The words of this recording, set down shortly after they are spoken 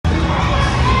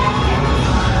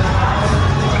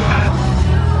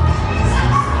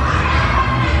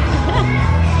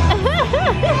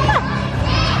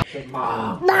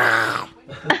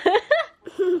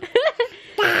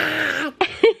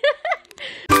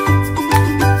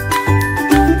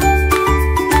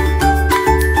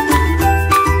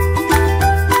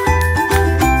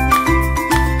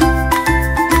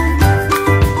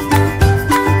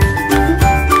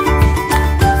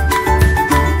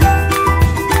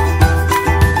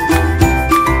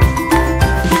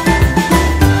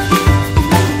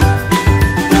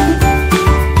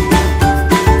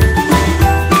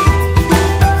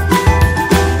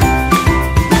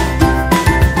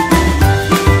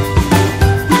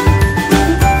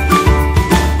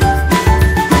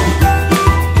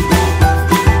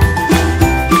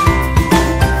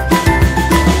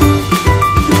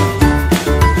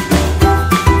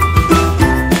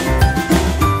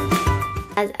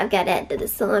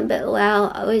salon, but wow,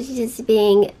 I was just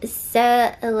being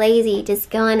so lazy,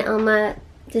 just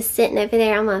sitting over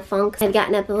there on my phone because I'd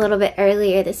gotten up a little bit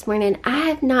earlier this morning. I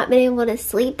have not been able to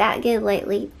sleep that good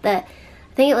lately. I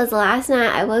think it was last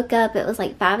night I woke up, it was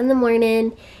like 5 in the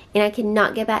morning, and I could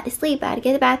not get back to sleep. I had to go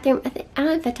to the bathroom. I don't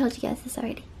know if I told you guys this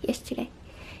already yesterday.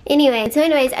 Anyways,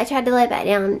 I tried to lay back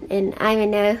down, and I even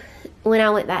know when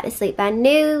I went back to sleep. I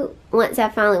knew once I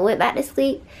finally went back to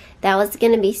sleep that I was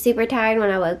going to be super tired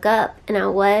when I woke up, and I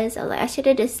was like, I should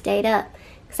have just stayed up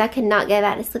because I could not go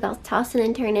back to sleep. I was tossing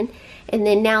and turning. And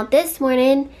then now this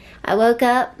morning, I woke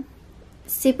up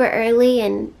super early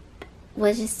and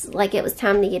was just like it was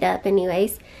time to get up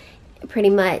anyways,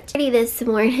 pretty much. This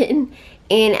morning,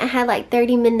 and I had like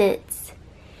 30 minutes.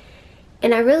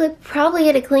 And I really probably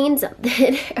could have cleaned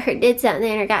something or did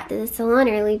something or got to the salon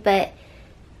early, but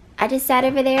I just sat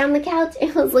over there on the couch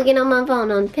and was looking on my phone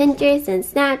on Pinterest and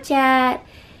Snapchat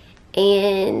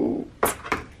and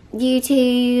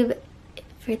YouTube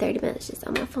for 30 minutes, just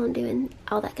on my phone doing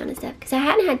all that kind of stuff. Because I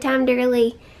hadn't had time to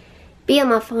really be on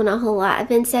my phone a whole lot. I've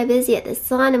been so busy at the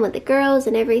salon and with the girls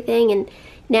and everything, and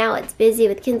now it's busy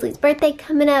with Kinsley's birthday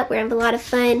coming up. We're having a lot of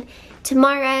fun.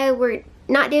 Tomorrow we're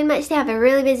not doing much today. I have a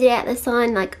really busy day at the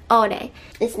salon, like all day.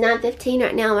 It's 9:15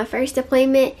 right now. My first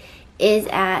appointment is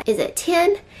at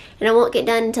 10, and I won't get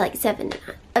done until like 7.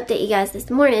 I'll update you guys this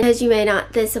morning. As you may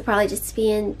not, this will probably just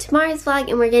be in tomorrow's vlog,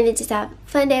 and we're gonna just have a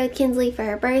fun day with Kinsley for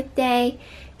her birthday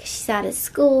because she's out of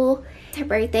school. It's her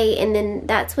birthday, and then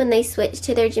that's when they switch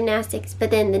to their gymnastics. But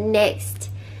then the next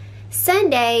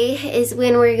Sunday is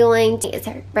when we're going to, it's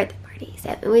her birthday party. So,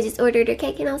 and we just ordered her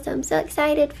cake and all, so I'm so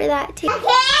excited for that too.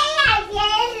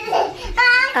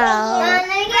 Oh.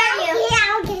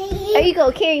 Are you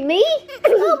gonna carry me?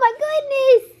 Oh my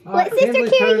goodness! Let sister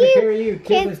carry you.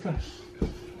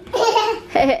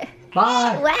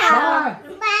 Bye. Wow.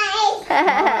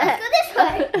 Bye. Let's go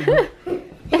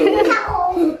this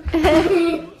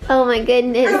way. Oh my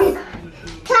goodness.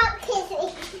 Stop, Kinsley.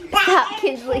 Stop,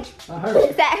 Kinsley.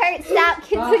 That hurts. Stop,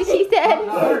 Kinsley, she said.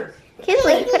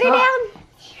 Kinsley, put her down.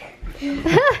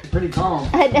 Pretty calm.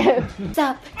 I know.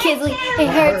 Stop, Kinsley. It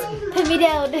hurts. Put me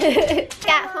down.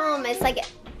 Got home. It's like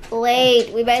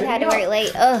late. We both had to work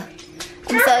late. Ugh.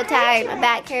 I'm so tired. My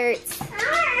back hurts.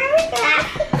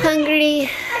 Hungry.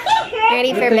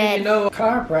 Ready for bed.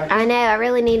 I know. I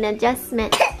really need an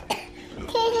adjustment.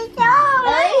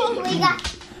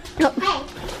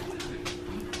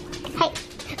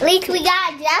 At least we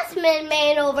got adjustment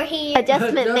man over here.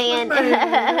 Adjustment man.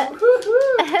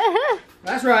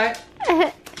 That's right.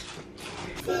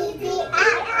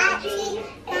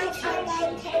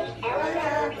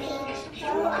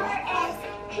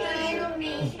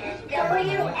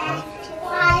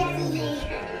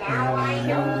 Now I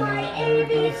know my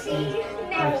ABC.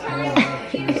 Now I know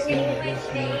you sing with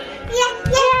me.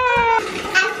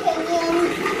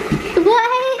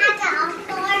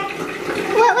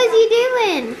 What was you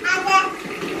doing?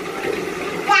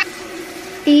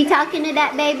 Are you talking to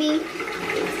that baby?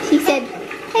 She said,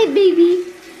 hey baby.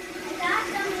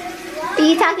 Are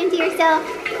you talking to yourself?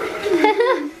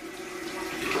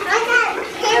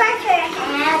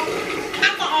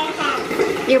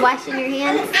 You're washing your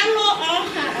hands?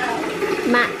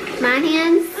 My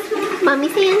hands?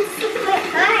 Mommy's hands?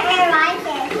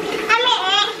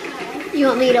 You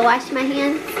want me to wash my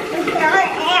hands?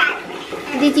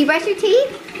 Did you brush your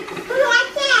teeth?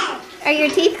 Are your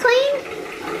teeth clean?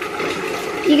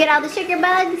 You get all the sugar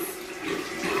bugs?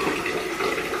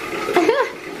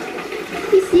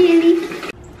 You silly.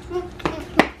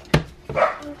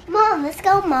 Mom, let's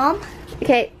go, Mom.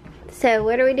 Okay, so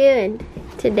what are we doing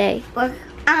today?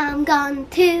 I'm going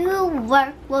to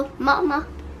work with Mama.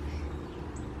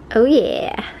 Oh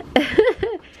yeah.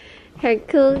 Her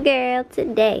cool girl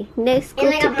today. No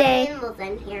school today. And I got my animals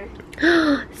in here.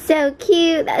 So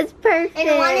cute. That's perfect.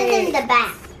 And one is in the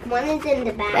back. One is in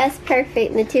the back. That's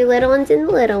perfect. And the two little ones in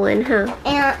the little one, huh?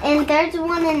 And there's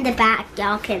one in the back.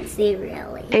 Y'all can see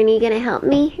really. Are you gonna help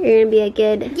me? You're gonna be a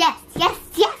good yes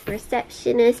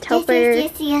receptionist, helper,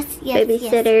 yes,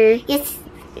 babysitter. Yes.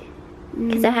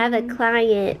 Because I have a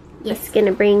client that's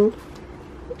gonna bring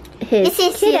his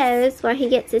kiddos while he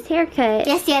gets his hair cut.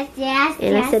 Yes.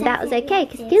 And I said that was okay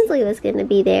because Kinsley was gonna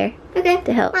be there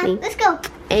to help me. Let's go.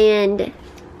 And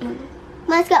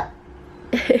let's go.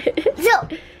 So.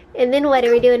 And then what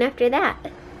are we doing after that?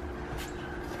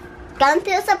 Going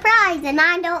to a surprise, and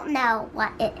I don't know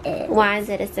what it is. Why is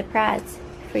it a surprise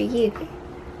for you?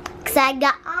 Because I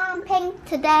got on pink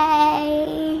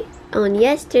today. On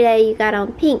yesterday, you got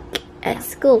on pink at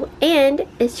school, and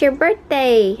it's your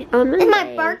birthday on Monday. It's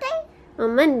my birthday?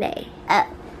 On Monday. Oh.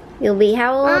 You'll be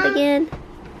how old again?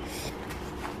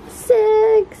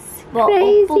 6.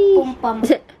 Crazy.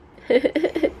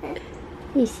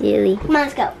 You silly. Come on,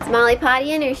 let's go. Is Molly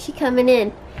pottying or is she coming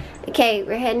in? Okay,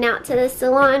 we're heading out to the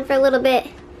salon for a little bit.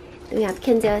 Then we have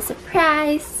Kinsley a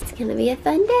surprise. It's gonna be a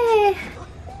fun day.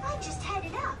 I just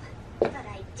headed up, but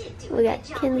I did do We got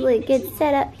Kinsley good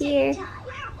set up here.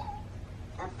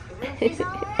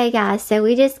 Hey guys, so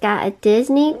we just got a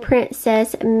Disney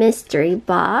Princess mystery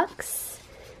box.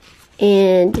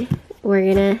 And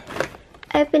we're gonna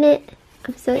open it.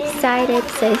 I'm so excited.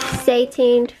 So stay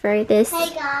tuned for this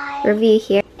review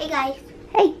here. Hey guys.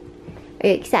 Hey, are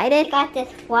you excited? I got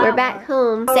this flower. We're back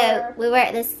home. So we were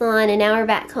at the salon and now we're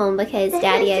back home because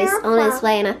Daddy is on his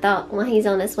way, and I thought while he's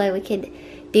on his way we could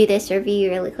do this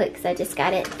review really quick because I just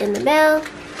got it in the mail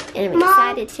and I'm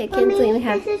excited to show Kinsley. We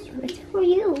have This is for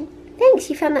you. Thanks,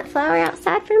 you found that flower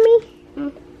outside for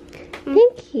me?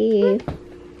 Thank you.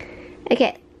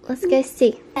 Okay, let's go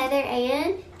see. Heather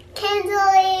and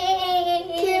Kinsley.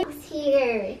 Pics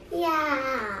here.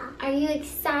 Yeah. Are you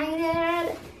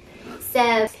excited?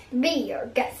 So, Be your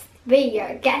guest. Be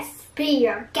your guest. Be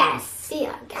your guest. be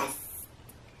our guest.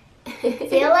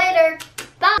 See you later.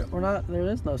 Bye. We're not, there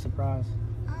is no surprise.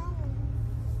 Oh.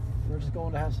 We're just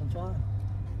going to have some fun.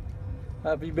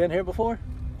 Have you been here before?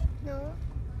 No.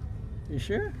 You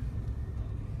sure?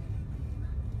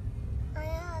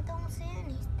 I don't see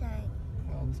anything.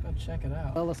 Well, let's go check it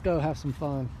out. Well, let's go have some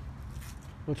fun.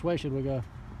 Which way should we go?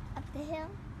 Up the hill.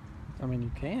 I mean,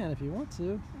 you can if you want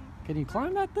to. Can you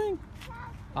climb that thing?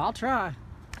 I'll try.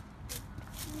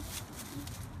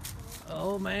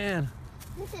 Oh man.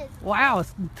 This is. Wow,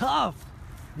 it's tough.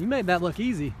 You made that look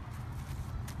easy.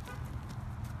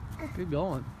 Good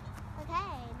going. Okay,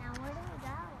 now where do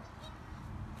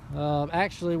we go?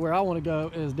 Actually, where I want to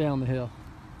go is down the hill.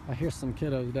 I hear some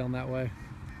kiddos down that way.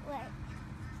 Wait.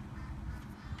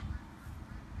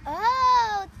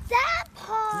 Oh, that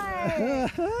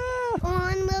part!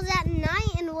 One was at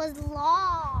night and was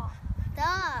lost.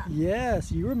 Duh.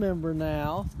 Yes, you remember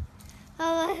now.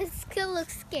 Oh, it still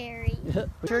looks scary.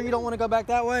 Sure you don't want to go back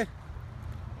that way?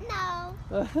 No.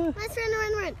 Let's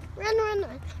run. Run.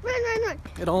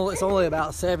 It's only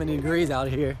about 70 degrees out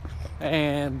here,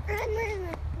 and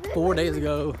Run. 4 days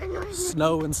ago,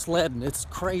 snow and sledding. It's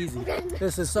crazy.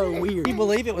 This is so weird. Can you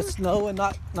believe it was snowing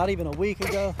not even a week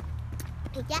ago?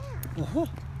 Yeah. Uh-huh.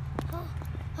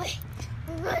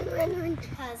 Run.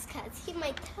 Cause he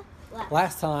might left.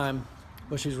 Last time,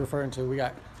 what she's referring to, we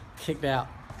got kicked out.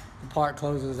 The park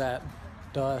closes at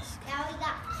dusk, Now we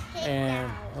got kicked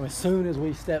and out. as soon as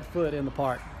we stepped foot in the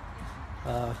park,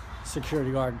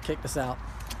 security guard kicked us out.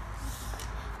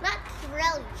 Not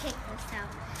really kicked us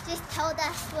out. Just told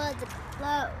us was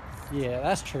closed. Yeah,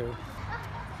 that's true.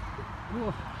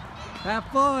 Ooh, have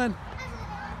fun.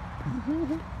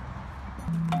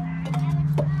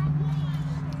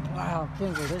 Wow,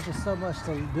 Kinsley, there's just so much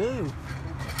to do.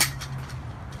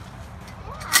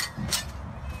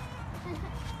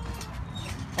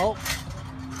 Oh,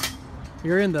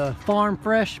 you're in the Farm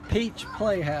Fresh Peach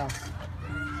Playhouse.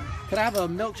 Could I have a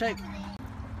milkshake?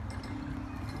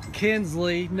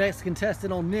 Kinsley, next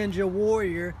contestant on Ninja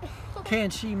Warrior. Can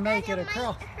she make it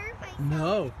across?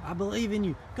 No, I believe in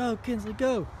you. Go, Kinsley,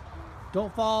 go.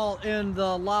 Don't fall in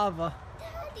the lava.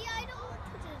 Daddy, I don't want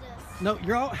to do this. No,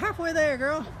 you're all halfway there,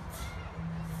 girl.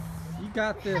 You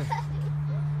got this.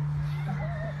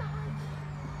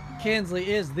 Kinsley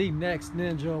is the next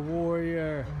Ninja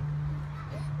Warrior.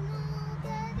 No,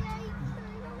 Daddy,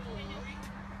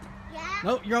 Yeah.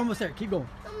 No, you're almost there. Keep going.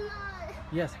 I'm not.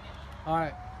 Yes. All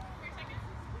right.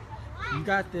 You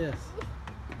got this.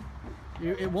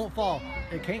 It won't fall.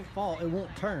 It can't fall. It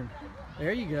won't turn.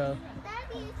 There you go.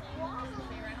 Daddy is walking.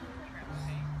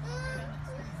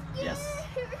 Yes.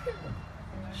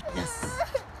 Yes.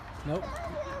 Nope.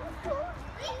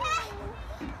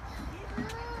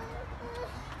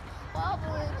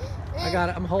 I got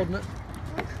it. I'm holding it.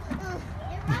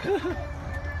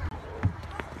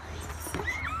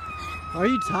 Are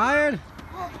you tired?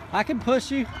 I can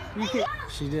push you. You can.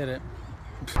 She did it.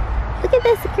 Look at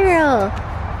this girl.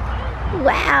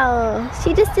 Wow,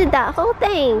 she just did that whole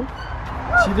thing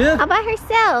She did? all by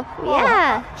herself.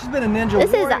 Yeah. She's been a ninja This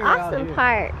is warrior the out awesome here.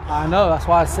 part. I know, that's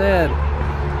why I said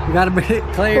we gotta bring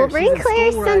Claire. We'll bring She's in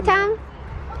Claire school right now.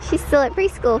 sometime. She's still at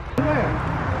preschool.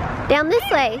 Where? Down this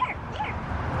way.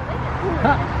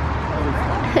 Come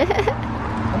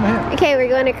here. Okay, we're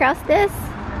going across this.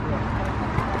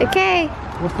 Okay.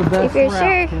 What's the best If you're route,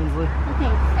 sure. Kinsley?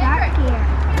 Okay, start here.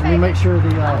 Let me make sure the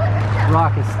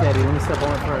rock is steady. Let me step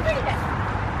on it first.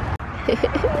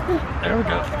 There we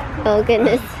go. Oh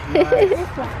goodness. I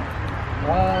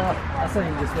say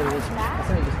you just get it. I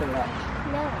say you just get it out.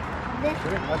 No. This.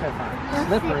 Okay, fine. Let's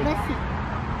Slippery. See, let's see.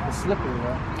 It's slippery,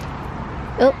 right?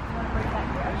 Oh.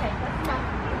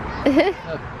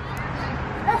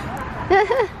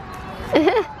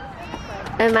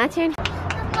 My turn.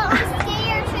 I'm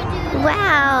scared to do this.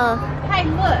 Wow. Hey,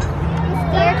 look. I'm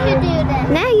scared to do this.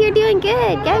 No, you're doing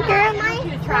good. Go, girl. I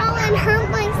might fall and hurt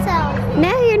myself.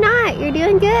 No, you're not. You're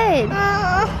doing good.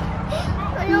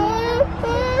 I don't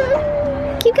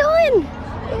Keep going.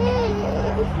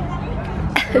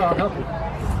 Here, I'll help you.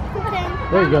 Okay.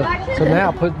 There you go. So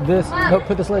now put this. No,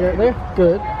 put this leg right there.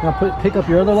 Good. Now pick up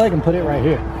your other leg and put it right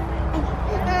here.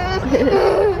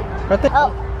 Right there.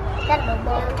 Oh, that's a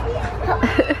ball.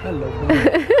 Hello.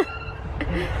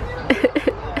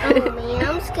 Oh man,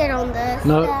 I'm scared on this.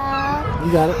 No.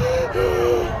 You got it. I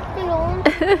don't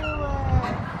do it.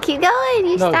 Keep going.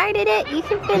 You No. started it. You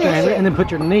can finish Okay, it. and then put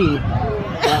your knee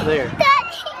right there.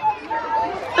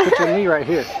 Put your knee right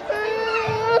here.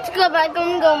 Let's go back.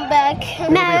 I'm going back. It'll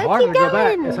be No, harder keep to go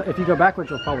back. going. If you go backwards,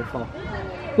 you'll probably fall.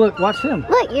 Look, watch him.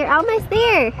 Look, you're almost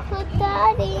there. But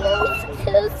Daddy, I'm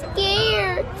so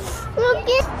scared. Look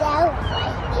at that.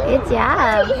 Good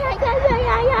job.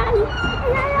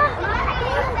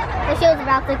 The show's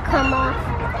about to come off.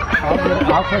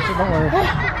 I'll push it. Don't worry.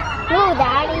 No,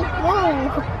 Daddy. No.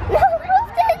 No, move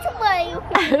this way.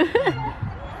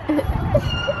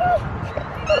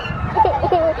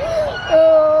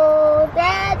 Oh,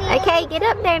 Daddy. Okay, get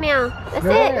up there now. That's Go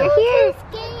it. there. You're here.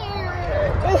 Scared.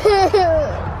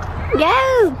 Go.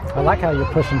 I like how you're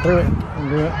pushing through it.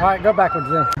 All right, go backwards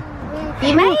then.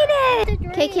 You made it.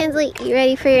 Okay, Kinsley, you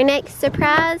ready for your next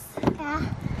surprise? Yeah.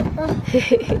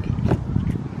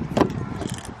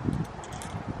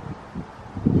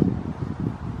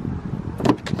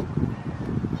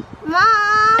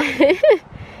 Mom,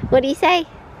 What do you say?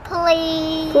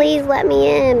 please. Please let me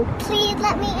in. Please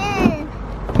let me in.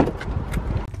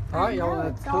 All right, y'all want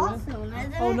It's to come in? awesome,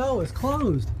 isn't Oh it? no, it's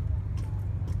closed.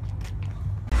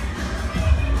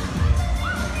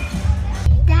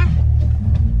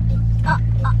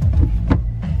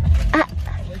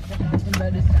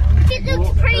 That, it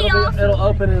looks pretty awesome. It'll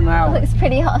open in an hour. Looks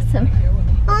pretty awesome.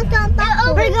 We're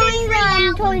going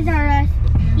around Toys R Us.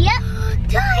 Yep.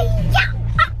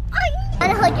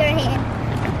 Gotta hold your hand.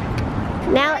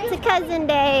 Now it's a cousin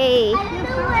day.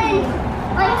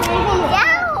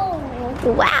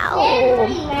 Wow.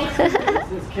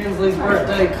 This is Kinsley's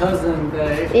birthday cousin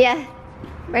day. Yeah,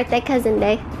 birthday cousin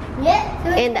day. Yep.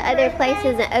 And the other place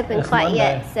isn't open It's quite Monday.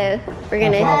 yet, so we're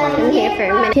gonna come here for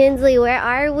a minute. Kinsley, where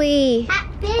are we? At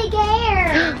Big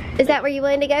Air. Is that where you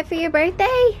wanted to go for your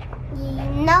birthday?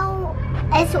 No,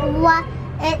 it's what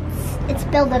it's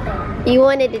Build-A-Bear. You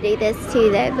wanted to do this too,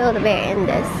 though. Build-A-Bear and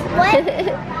this. What?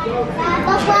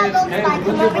 That's why it looks like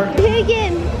When's your birthday? Do it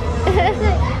again. No,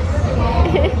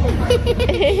 this is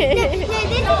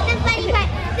the funny part.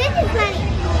 This is funny.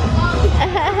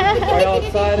 Are y'all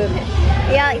excited?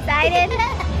 Y'all excited?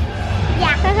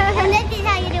 Yeah. And this is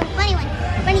how you do a funny one.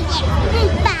 Funny dance.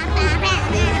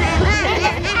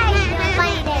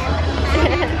 Funny dance.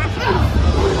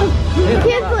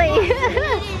 Kinsley.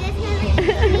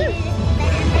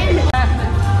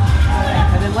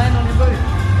 And then land on your booty.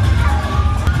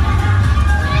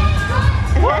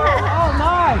 Oh,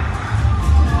 nice.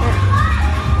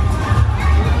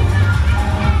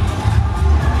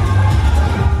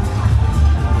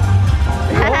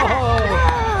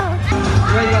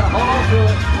 Yeah, you gotta hold on to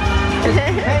it.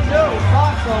 You can't do it with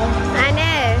socks on. I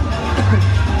know.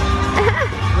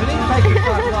 We need to take your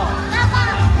socks off.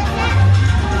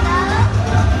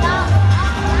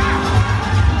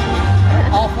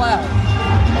 All flat.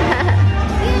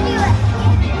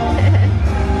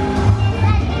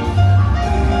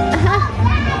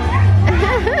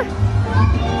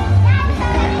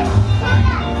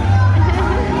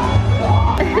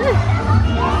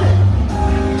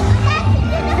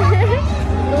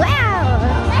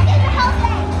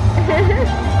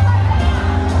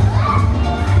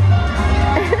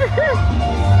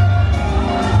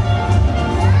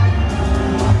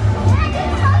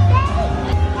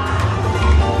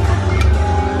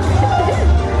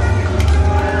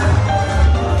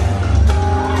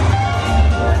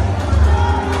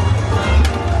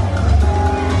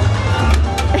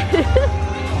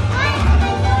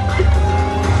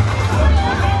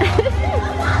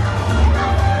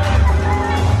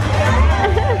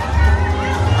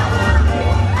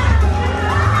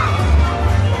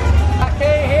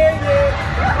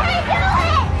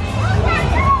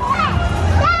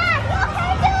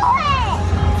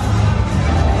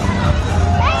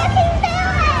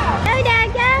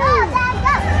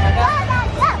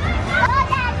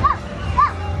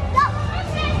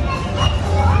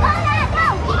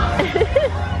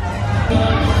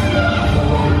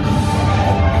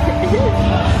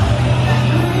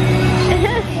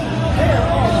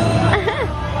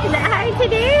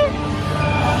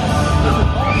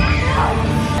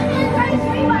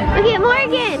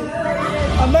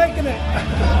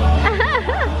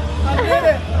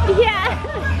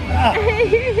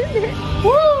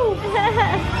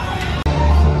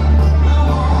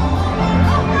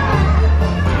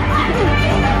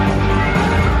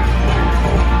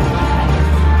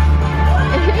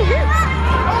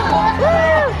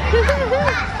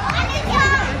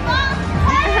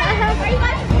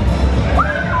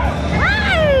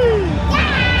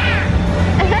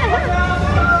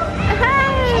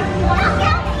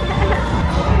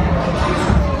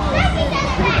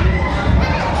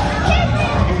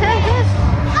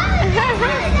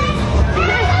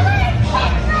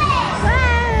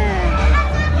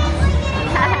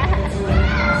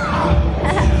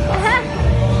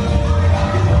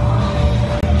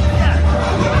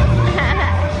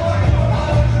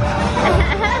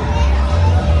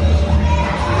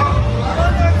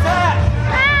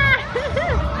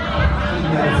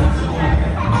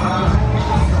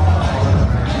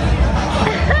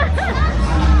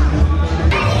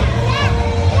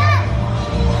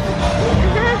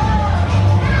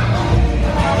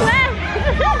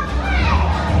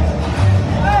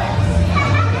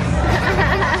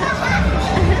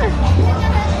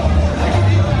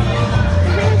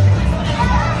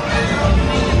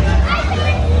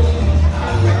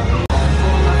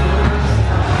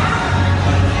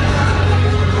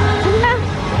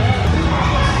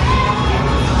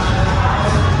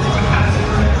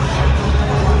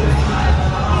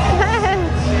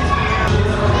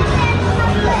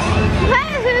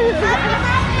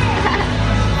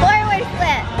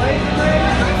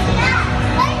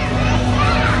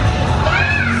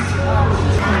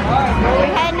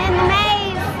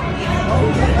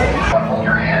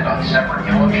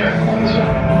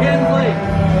 Kinsley,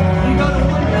 you go to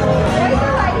one yellow.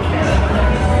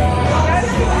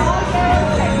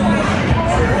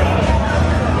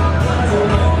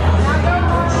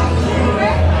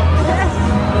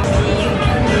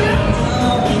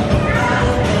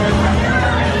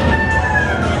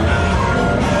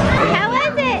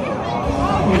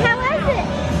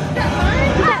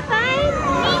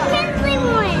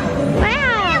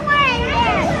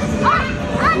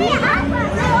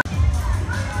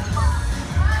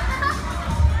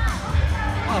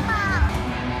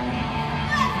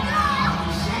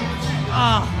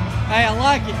 Hey, I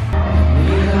like it.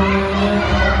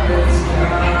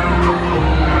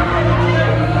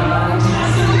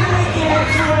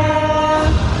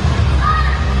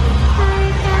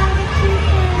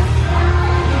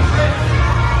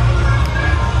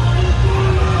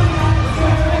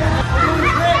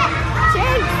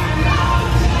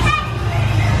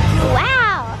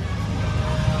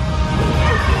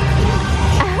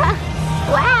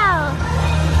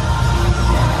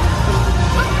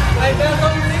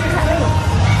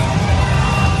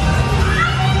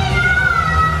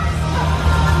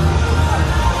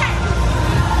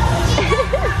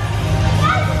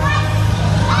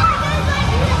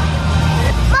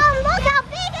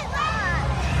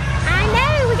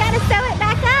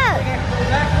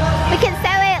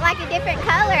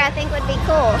 I think would be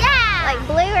cool. Yeah. Like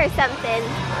blue or something.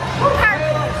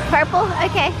 Purple. Purple?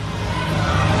 Okay.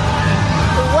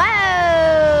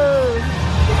 Whoa.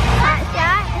 Hot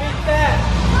shot. Take that.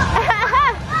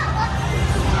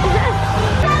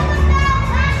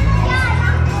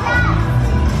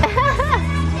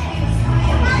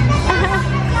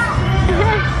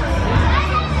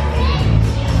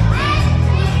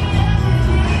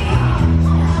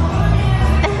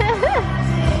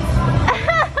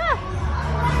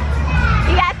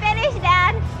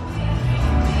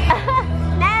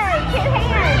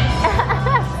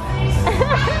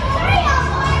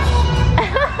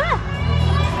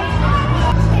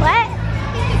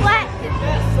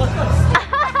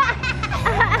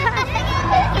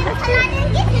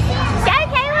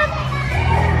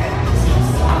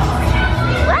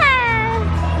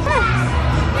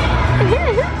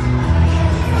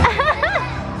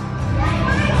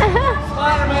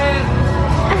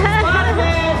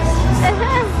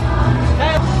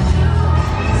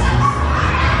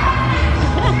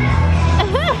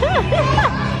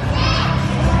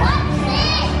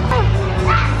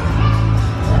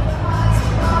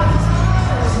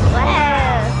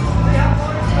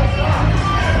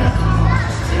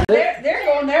 They're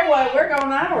going their way, we're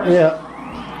going ours.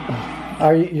 Yeah.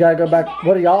 Are you gotta go back.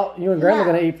 What are y'all, you and Grandma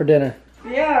gonna eat for dinner?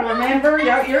 Yeah, remember?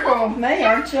 You're going with me,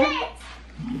 aren't you?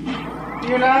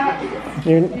 You're not?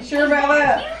 You sure about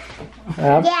that?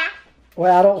 Yeah.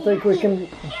 Well, I don't think we can.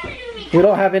 We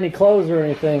don't have any clothes or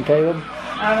anything, Caleb.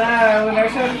 I know, and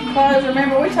there's some clothes.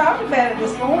 Remember, we talked about it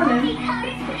this morning.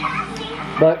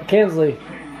 But Kinsley,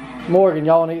 Morgan,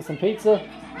 y'all wanna eat some pizza?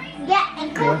 Yeah,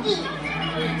 and cookies.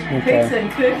 Okay. Pizza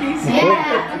and cookies.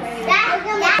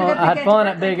 I had fun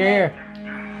at Big Air.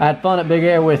 I had fun at Big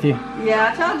Air with you.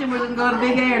 Yeah, I told you we was going to go to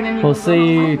Big Air and then you We'll was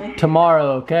see going you with me.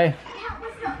 tomorrow, okay?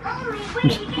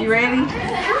 You ready?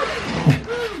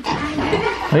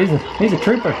 He's a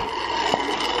trooper.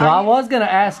 Well, I was gonna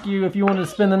ask you if you wanted to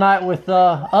spend the night with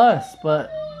us, but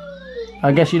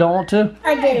I guess you don't want to.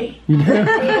 I did. You do?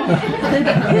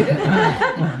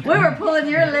 We were pulling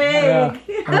your leg.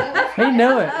 Yeah. He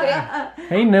knew it.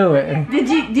 He knew it. Did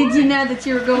you know that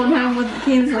you were going home with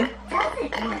Kinsley?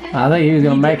 I think he was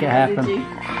gonna make it happen. Did you?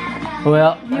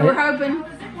 Well, You were hoping?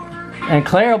 and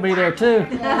Claire will be there too.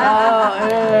 Oh,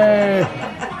 hey.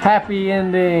 Happy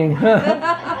ending.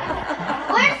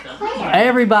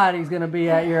 Everybody's gonna be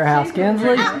at your house,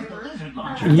 Kinsley.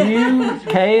 You,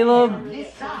 Caleb,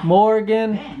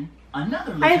 Morgan,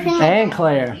 and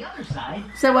Claire.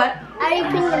 So what? Are you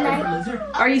spending the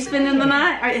night? Are you spending the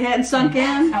night? It hadn't sunk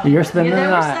in? You're spending They the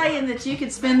were night. saying that you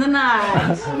could spend the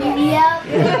night. Yep.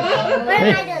 Where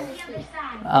am I doing this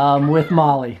week? With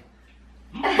Molly.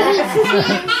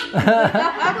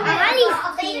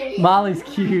 Molly's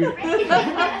cute.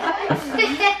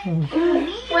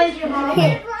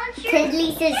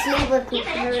 Kinsley says sleep with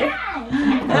her.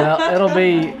 Well, it'll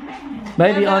be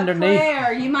maybe How about underneath.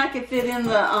 Claire? You might could fit in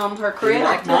the her crib.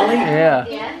 Yeah.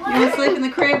 You want to sleep in the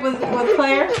crib with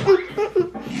Claire?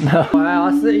 No. Wow,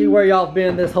 I see where y'all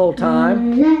been this whole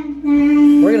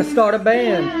time. We're gonna start a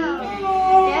band.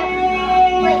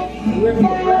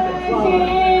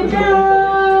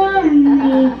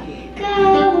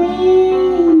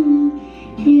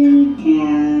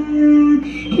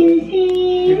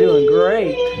 You're doing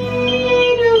great.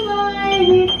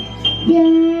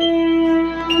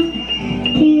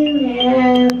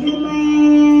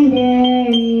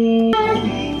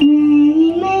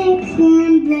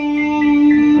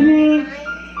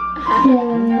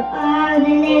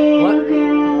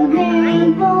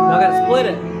 gotta split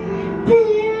it.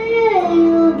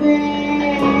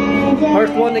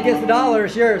 First one that gets the dollar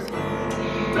is yours.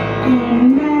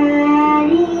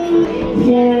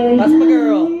 That's my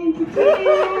girl.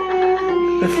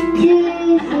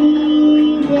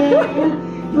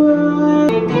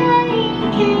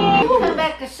 Come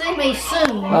back to see me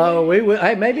soon. Oh,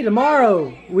 hey, maybe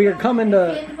tomorrow. We are coming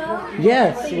to.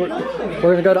 Yes, we're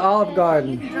gonna go to Olive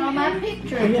Garden. Draw my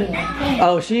picture again.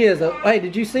 Oh, she is. Hey,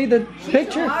 did you see the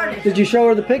picture? Did you show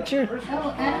her the picture?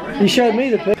 You showed me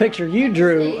the picture you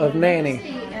drew of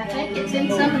Nanny. I think it's in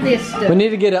some of this stuff. We need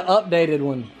to get an updated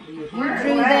one. You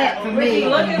drew that for me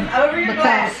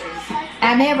because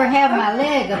I never have my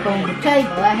leg up on the table.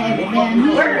 I have it down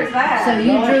here. Where is that? So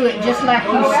you drew it just like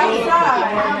you said.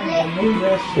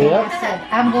 Yep. I said,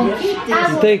 I'm going to keep You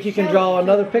this. think you can draw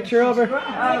another picture of her?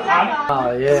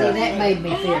 Oh, See, yeah. that made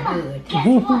me feel good.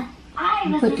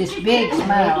 You put this big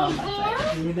smile on my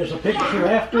face. There's a picture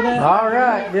after that? All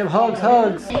right. Give hugs,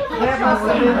 hugs.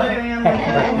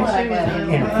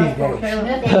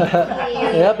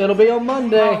 Yep, it'll be on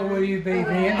Monday. How will you be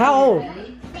then? How old?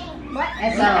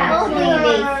 That's all.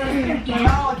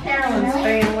 All of Carolyn's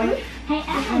family.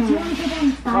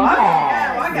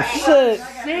 You're 6.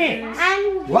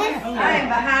 What? I'm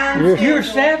behind. You're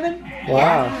 7?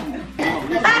 Wow.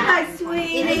 Hi,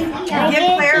 sweetie. Give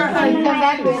Claire a hug. Come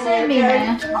back to see me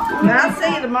now. I'll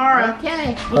see you tomorrow.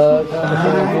 Okay. Uh,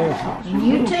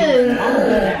 You too.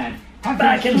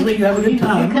 Bye, Kinsley. You have a good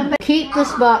time. Keep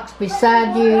this box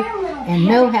beside you and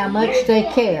know how much they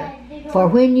care. For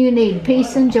when you need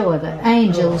peace and joy, the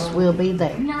angels will be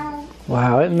there.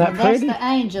 Wow, isn't that That's pretty? the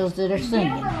angels that are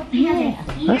singing. Yeah.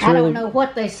 That's I really, don't know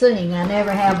what they sing. I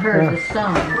never have heard the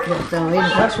song. So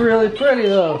that's really pretty,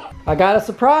 though. I got a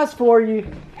surprise for you.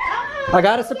 I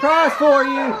got a surprise for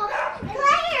you.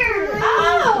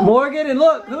 Claire! Morgan, and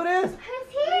look, who it is?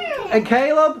 Who's here? And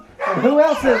Caleb. And who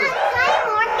else is it?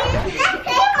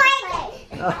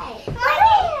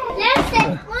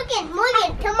 Hi, Morgan.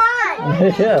 Morgan, come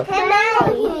on. Yeah. Come on.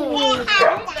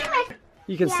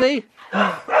 You can see.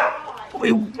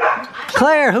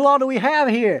 Claire, who all do we have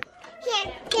here?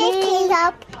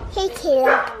 Caleb. Hey,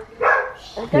 Caleb.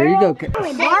 Here you go.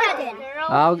 Morgan.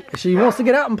 She wants to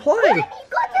get out and play.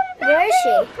 Where is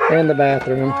she? In the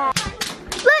bathroom. Look,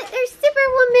 there's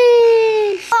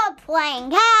Superwoman. Oh,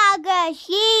 playing Haga.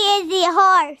 She is the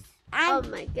horse. Oh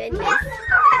my goodness.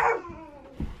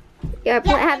 You're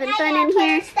having fun in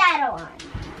here?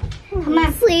 Come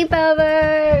on.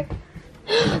 Sleepover.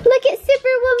 Look at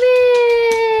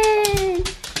Superwoman.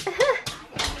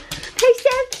 Her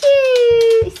so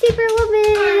cute.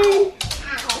 Superwoman.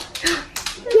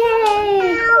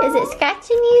 Yay. Is it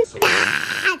scratching you?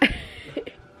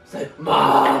 Say,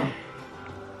 Mom.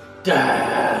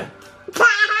 Dad.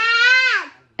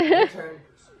 Dad.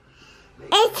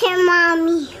 It's her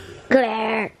mommy.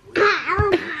 Claire.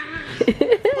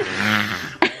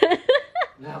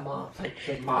 Now, Mom.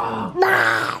 Say, Mom.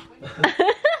 Dad.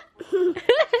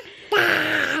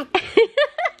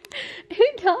 Who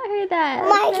taught her that?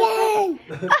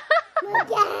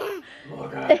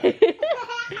 Morgan.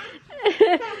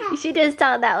 She just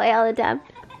talk that way all the time.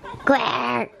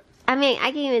 Claire. I mean,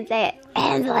 I can't even say it.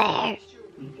 And Claire.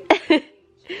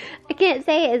 I can't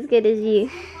say it as good as you.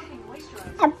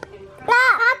 Operate.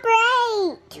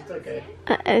 It's okay.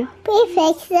 Uh-oh. Please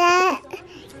fix that.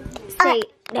 Say,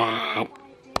 Dad.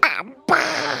 Dad.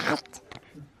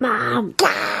 Mom.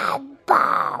 Dad.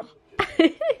 Mom.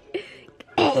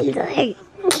 And Claire.